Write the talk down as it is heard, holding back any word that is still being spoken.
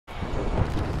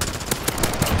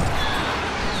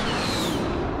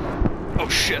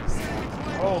shit.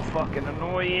 Oh, fucking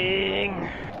annoying.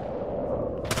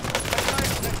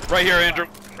 Right here, Andrew.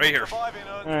 Right here.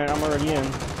 Alright, I'm already in.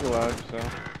 You're alive, so. You're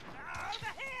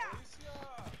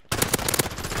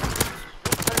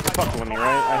fucking with me,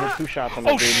 right? I hit 2 shots on the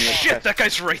Oh dude in the shit, chest. that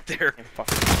guy's right there.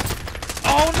 Fucking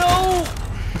Oh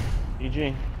no!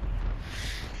 GG.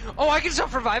 Oh, I can still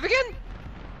survive again?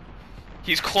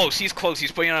 He's close, he's close.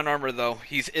 He's putting on armor though.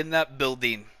 He's in that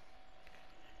building.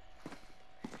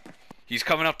 He's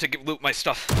coming up to loot my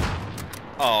stuff.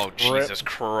 Oh, Jesus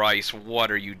Christ, what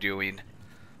are you doing?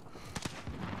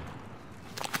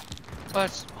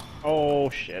 What? Oh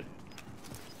shit.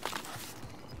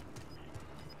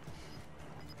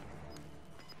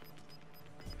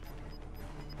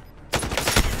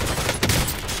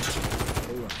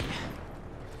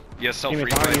 Yes, self Team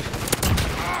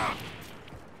revive.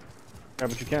 Grab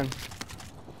what you can.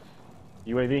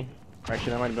 UAV.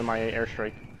 Actually, that might have been my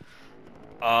airstrike.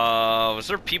 Was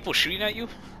there people shooting at you?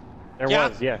 There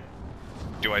was, yeah.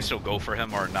 Do I still go for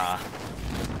him or nah?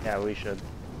 Yeah, we should.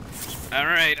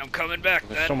 Alright, I'm coming back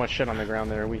There's then. so much shit on the ground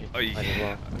there, we Oh, yeah. might as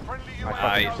well. My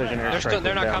Aye. fucking precision airstrike They're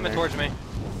was not down coming there. towards me.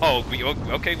 Oh,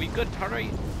 okay, we good. Alright,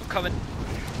 I'm coming.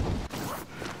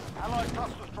 Allied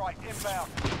cluster strike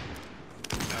inbound.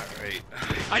 Alright.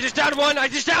 I just downed one! I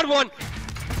just downed one!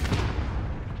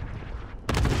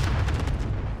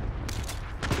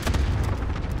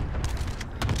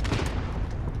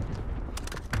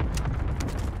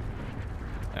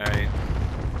 Alright.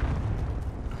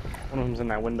 One of them's in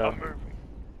that window.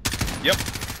 Yep.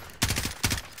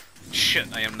 Shit,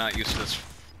 I am not used to this.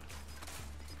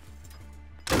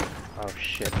 Oh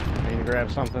shit. I need to grab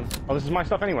something. Oh, this is my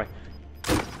stuff anyway.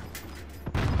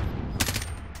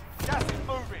 Gas is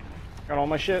moving. Got all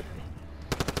my shit.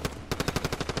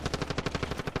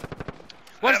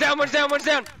 One's down, one's down, one's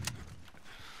down!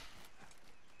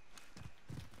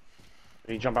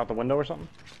 Did he jump out the window or something?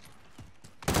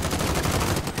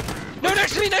 No,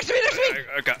 next to me, next to me, next to me!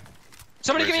 I got.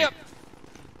 Somebody Where get is me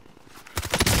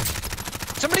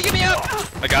up! Somebody get me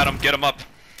up! I got him. Get him up.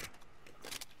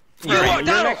 You walked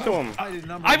You're out! next to him.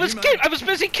 I was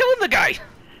busy killing the guy.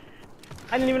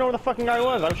 I didn't even know where the fucking guy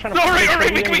was. I was trying to. Alright, make sure alright,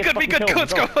 he we didn't get good. fucking killed.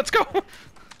 Let's go. Let's go.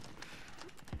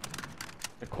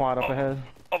 The quad up ahead.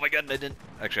 Oh my god, I didn't.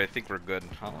 Actually, I think we're good.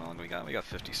 How long do we got? We got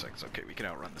 50 seconds. Okay, we can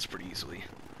outrun this pretty easily.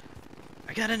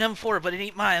 I got an M4, but it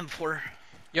ain't my M4.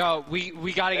 Yo, we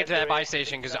gotta get to that buy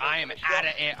station because I am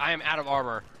out of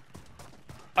armor.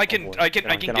 I can Get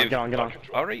on, give. get on.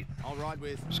 Alright. I'll ride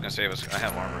with. I was gonna say I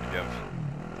have armor to give.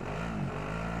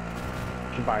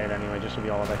 You should buy it anyway, just so we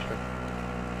all have extra.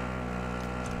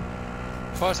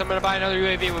 Plus, I'm gonna buy another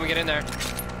UAV when we get in there. But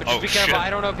just Oh, be careful, shit. I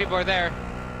don't know if people are there.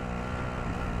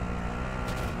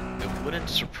 It wouldn't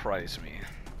surprise me.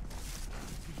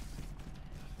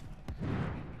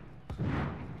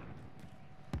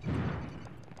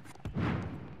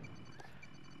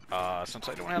 Since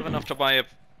I don't have enough to buy a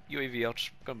UAV, I'll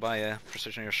just go buy a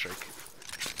precision airstrike.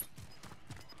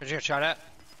 Did you get shot at?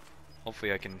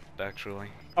 Hopefully I can actually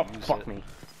Oh, use fuck it. me.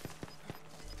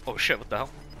 Oh shit, what the hell?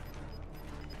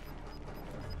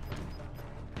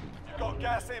 You've got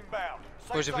gas inbound.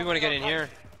 Safe Boys, if we zone want to get in located. here.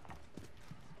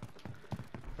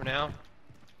 For now.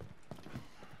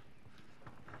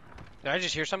 Did I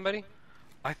just hear somebody?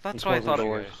 That's what I closing thought it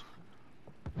doors.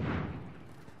 was.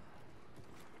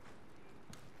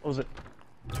 What was it?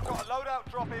 You've got a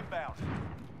loadout drop inbound.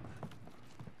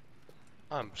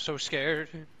 I'm so scared.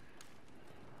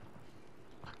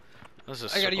 This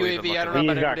is I got a so even UAV, I don't looking-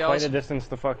 know We've about got anybody quite else. a distance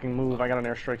to fucking move. I got an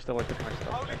airstrike still. I took my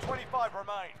stuff. Only 25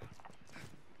 remain.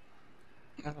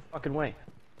 Out of the fucking way.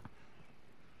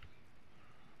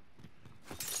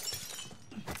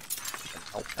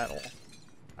 Help at all.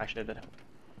 Actually, it did help.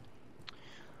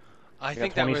 I We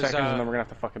think got that 20 was seconds and then we're gonna have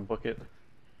to fucking book it.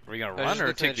 Are we gonna I run just or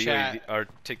looked in take the the chat. UAV, or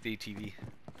take the ATV?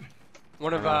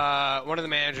 one of the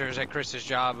managers at Chris's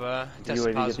job tested UAV, get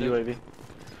the positive. UAV.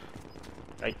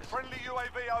 Yikes. Friendly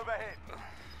UAV overhead.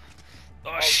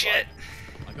 Oh shit!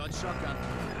 I got shotgun.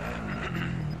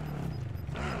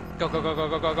 Go, go, go, go,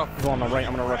 go, go, go. Go on the right,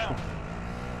 I'm gonna rush them.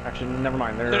 Actually, never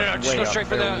mind. They're No, no, no, just way go up. straight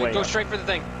for They're the way up. straight for the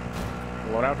thing.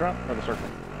 Loadout drop or the circle?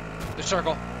 The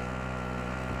circle.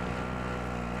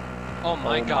 Oh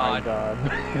my Oh god. my god.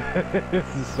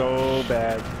 This is so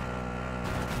bad.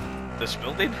 This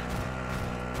building?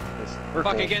 This circle.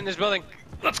 Fucking get in this building.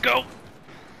 Let's go!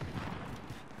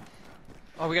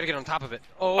 Oh, we gotta get on top of it.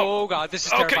 Oh, god, this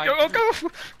is Okay, terrifying. go!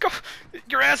 Go!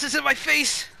 Your ass is in my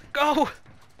face! Go!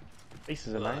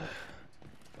 Faces in there.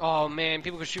 Oh man,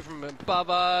 people can shoot from above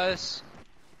us.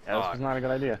 Yeah, this Fuck. was not a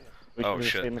good idea. We Oh, should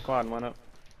have shit. stayed in the quad and went up.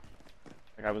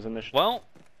 Like I was in this. Well...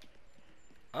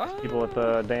 People at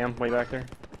the dam way back there.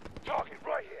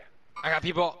 I got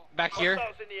people back here.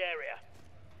 Hostiles in the area.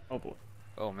 Oh boy.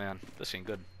 Oh man, this ain't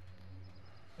good.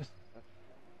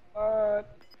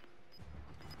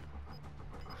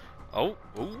 Oh,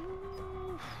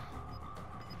 ooh.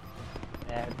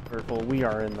 Bad purple. We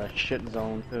are in the shit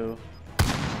zone too.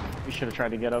 We should have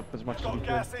tried to get up as much as we Got could.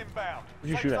 gas inbound. Where'd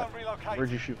you Safe shoot zone at? relocated. Where'd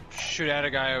you shoot? Shoot at a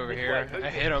guy over here. I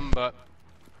hit him, but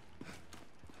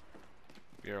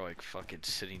We are like fucking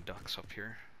sitting ducks up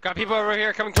here. got people over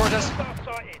here coming towards us.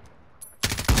 Hostile sighted.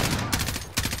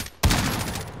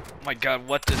 Oh my god,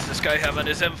 what does this guy have on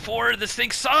his M4? This thing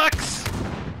sucks!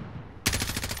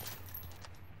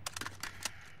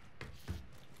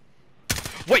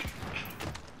 Wait!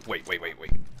 Wait.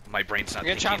 My brain's not I'm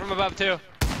getting shot thinking. from above too.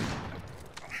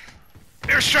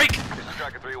 Airstrike!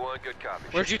 Striker 3-1, good copy.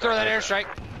 Where'd you throw that airstrike?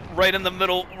 Right in the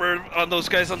middle, where on those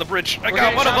guys on the bridge. I We're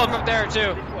got getting one shot of from them! up there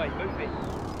too. This way, move it.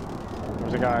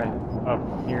 There's a guy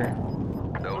up here.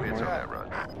 No hits on that run.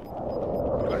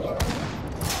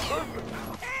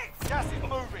 Gas is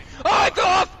moving. Oh, I fell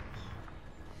off!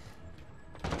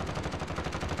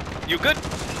 You good?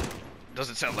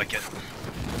 Doesn't sound like it. Doesn't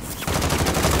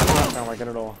sound like it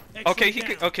at all. Okay, he's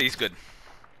good.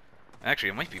 Actually,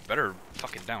 it might be better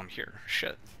fucking down here.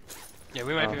 Shit. Yeah,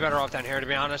 we might be better off down here, to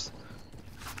be honest.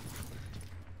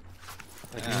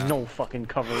 Like, Yeah. no fucking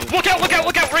cover. Look out!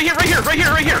 Right here!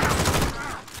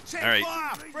 Alright.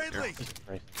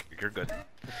 Right. You're good.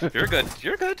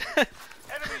 You're good. Enemy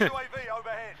UAV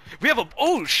overhead. We have a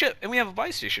oh shit, and we have a buy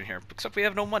station here. Except we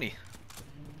have no money.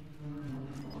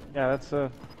 Yeah, that's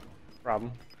a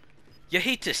problem. You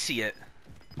hate to see it.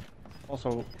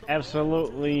 Also,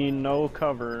 absolutely no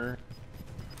cover.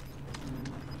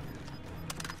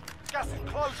 Gas is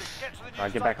closing. Get to the new Alright,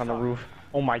 get safe back on the zone. roof.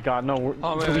 Oh my god, no.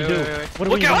 Oh, What do we wait, do? wait, wait. What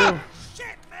do Look we out! do?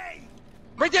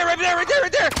 Right there!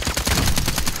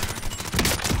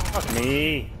 Fuck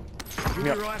me. You'll be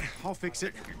right. I'll fix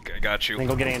it. I got you. Then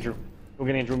go get Andrew. Go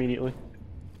get Andrew immediately.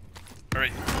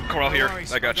 Alright, Coral here. No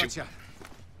worries, I got you. gotcha.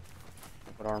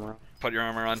 Put armor on. Put your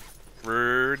armor on.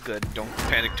 We're good. Don't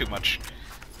panic too much.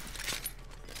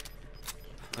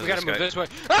 We gotta move this way.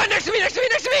 Ah, next to me! Gas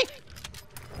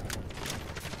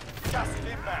is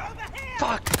inbound.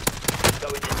 Fuck!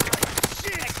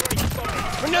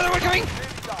 Another one coming!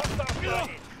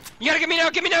 You gotta get me now!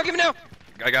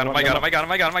 I got him.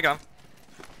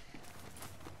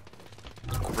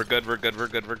 We're good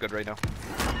right now.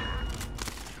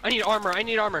 I need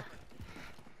armor.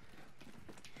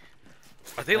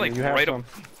 Are they like You have right some.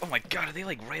 Oh my god, are they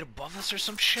like right above us or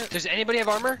some shit? Does anybody have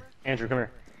armor? Andrew, come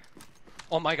here.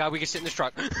 Oh my god, we can sit in this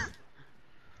truck.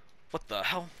 What the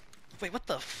hell? Wait, what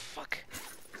the fuck?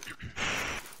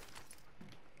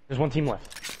 There's one team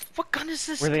left. What gun is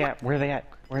this? Where they at? Where they at?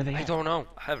 Where are they I at? don't know.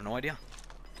 I have no idea.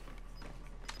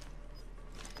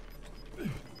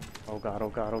 Oh god, oh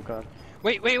god, oh god.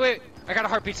 Wait. I got a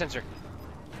heartbeat sensor.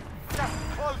 Gas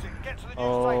is closing. Get to the new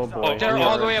Oh, safe zone. boy. They're we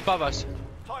all are- the way above us.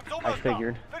 Time's I almost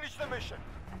figured. up. Finish the mission.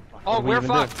 Oh, What do we we're even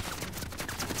do?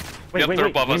 fucked. Wait, Yep, they're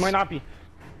above we us. might not be.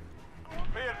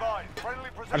 Be advised. Friendly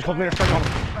precision. I just hope they're strike on.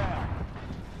 inbound.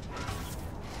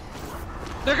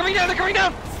 They're coming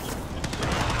down!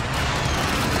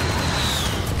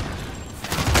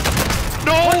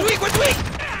 No! One's weak!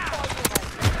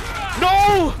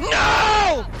 No!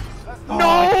 No! I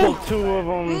killed two of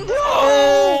them.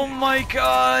 Oh my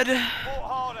god! Fought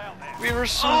hard out there. We were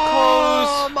so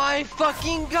Oh close! my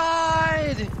fucking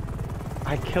god!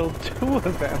 I killed two of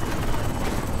them.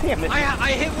 Damn it.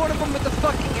 I hit one of them with the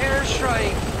fucking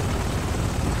airstrike.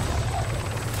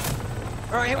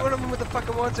 Or I hit one of them with the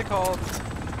fucking what's it called?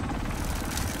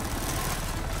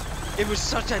 It was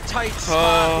such a tight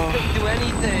spot. We couldn't do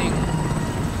anything.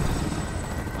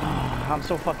 I'm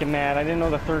so fucking mad. I didn't know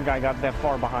the third guy got that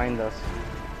far behind us.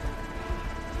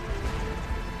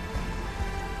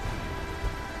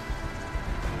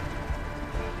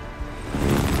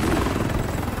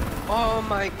 Oh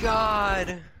my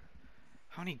god.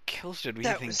 How many kills did we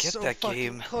That even was get so that fucking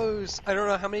game? close. I don't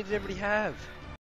know how many did everybody have.